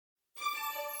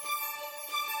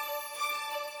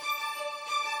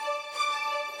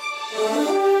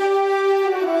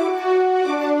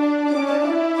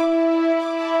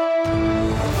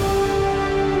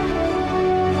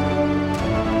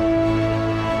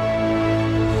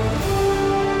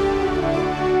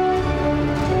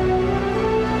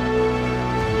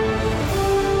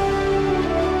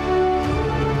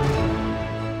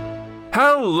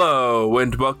Hello,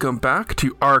 and welcome back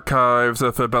to Archives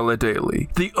of Fabella Daily,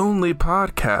 the only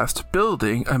podcast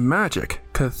building a magic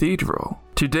cathedral.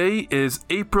 Today is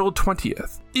April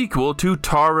 20th, equal to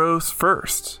Taros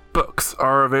 1st. Books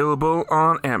are available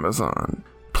on Amazon.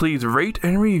 Please rate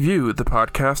and review the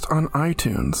podcast on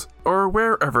iTunes, or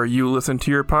wherever you listen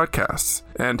to your podcasts,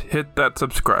 and hit that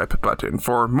subscribe button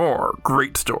for more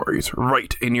great stories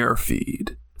right in your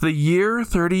feed. The year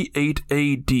 38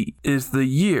 AD is the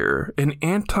year an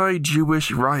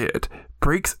anti-Jewish riot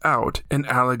breaks out in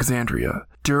Alexandria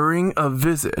during a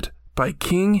visit by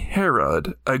King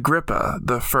Herod Agrippa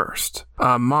I.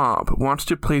 A mob wants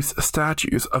to place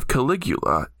statues of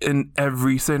Caligula in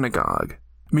every synagogue.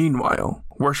 Meanwhile,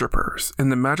 worshippers in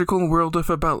the magical world of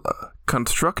Fabella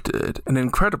constructed an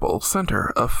incredible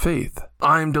center of faith.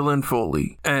 I'm Dylan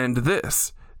Foley, and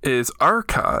this is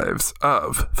Archives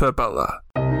of Fabella.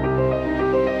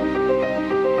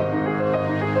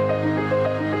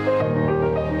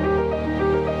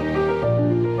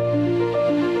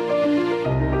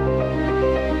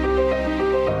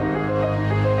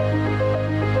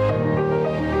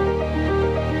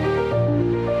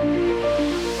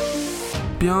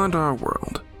 Beyond our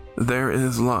world, there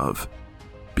is love.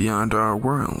 Beyond our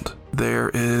world, there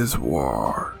is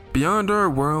war. Beyond our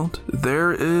world,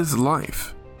 there is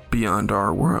life. Beyond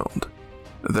our world,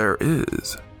 there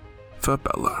is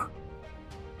Fabella.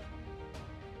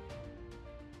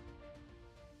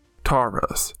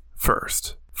 Taros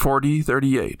 1st,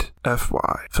 4038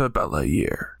 FY Fabella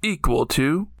year, equal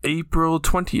to April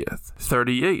 20th,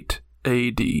 38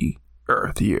 AD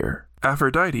Earth year.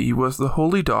 Aphrodite was the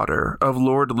holy daughter of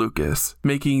Lord Lucas,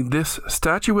 making this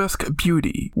statuesque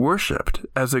beauty worshipped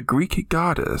as a Greek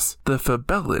goddess, the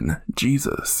Fabellan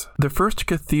Jesus. The first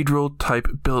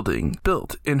cathedral-type building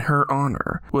built in her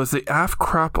honor was the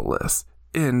Acropolis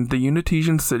in the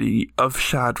Unitesian city of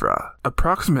Shadra,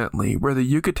 approximately where the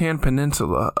Yucatan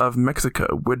Peninsula of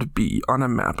Mexico would be on a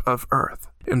map of Earth.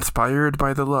 Inspired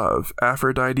by the love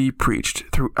Aphrodite preached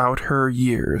throughout her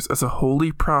years as a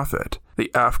holy prophet,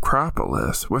 the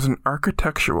Acropolis was an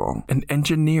architectural and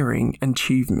engineering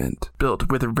achievement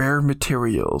built with rare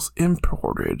materials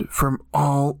imported from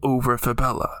all over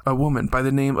Fabella. A woman by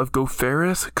the name of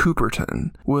Gopherus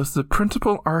Cooperton was the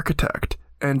principal architect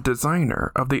and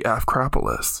designer of the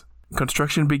Acropolis.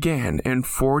 Construction began in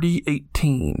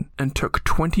 4018 and took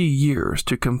 20 years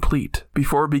to complete.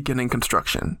 Before beginning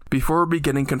construction,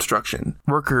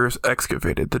 workers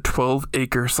excavated the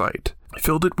 12-acre site,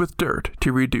 filled it with dirt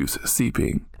to reduce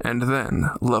seeping, and then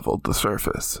leveled the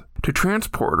surface. To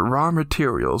transport raw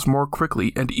materials more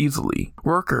quickly and easily,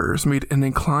 workers made an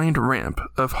inclined ramp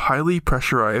of highly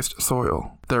pressurized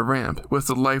soil. The ramp was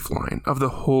the lifeline of the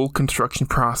whole construction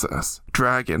process.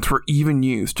 Dragons were even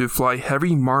used to fly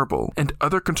heavy marble and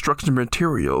other construction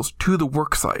materials to the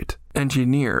worksite.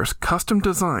 Engineers custom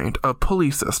designed a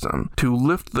pulley system to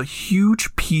lift the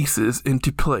huge pieces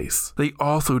into place. They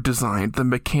also designed the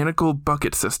mechanical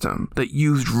bucket system that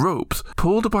used ropes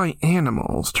pulled by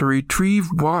animals to retrieve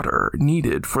water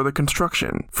needed for the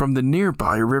construction from the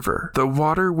nearby river. The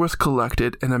water was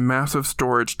collected in a massive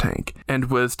storage tank and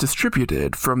was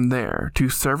distributed from there to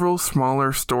several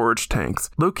smaller storage tanks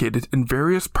located in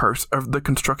various parts of the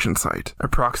construction site.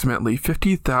 Approximately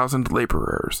 50,000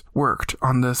 laborers worked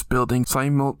on this building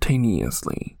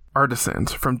simultaneously.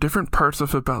 Artisans from different parts of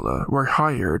Fabella were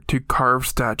hired to carve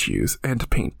statues and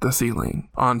paint the ceiling.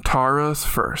 On Taros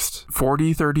 1st,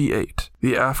 4038,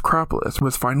 the Acropolis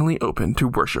was finally open to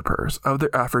worshippers of the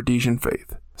Aphrodisian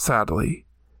faith. Sadly,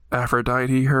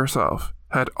 Aphrodite herself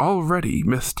had already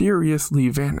mysteriously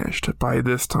vanished by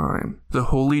this time. The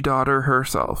holy daughter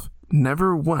herself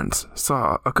never once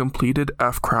saw a completed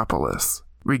Acropolis.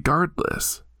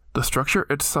 Regardless, the structure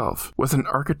itself was an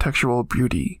architectural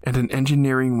beauty and an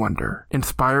engineering wonder,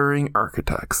 inspiring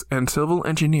architects and civil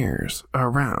engineers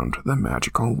around the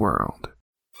magical world.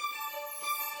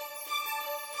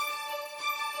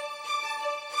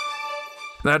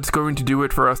 That's going to do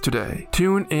it for us today.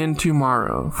 Tune in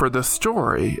tomorrow for the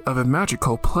story of a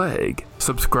magical plague.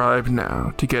 Subscribe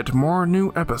now to get more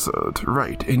new episodes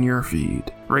right in your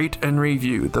feed. Rate and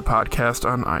review the podcast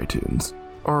on iTunes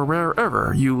or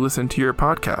wherever you listen to your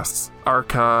podcasts.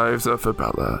 Archives of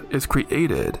Fabella is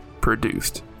created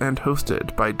produced and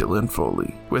hosted by Dylan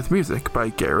Foley, with music by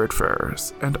Garrett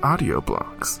Ferris and audio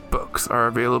blogs. Books are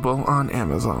available on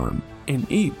Amazon, in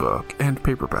ebook and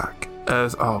paperback.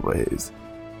 As always,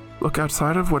 look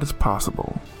outside of what is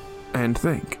possible and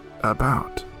think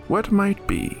about what might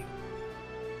be.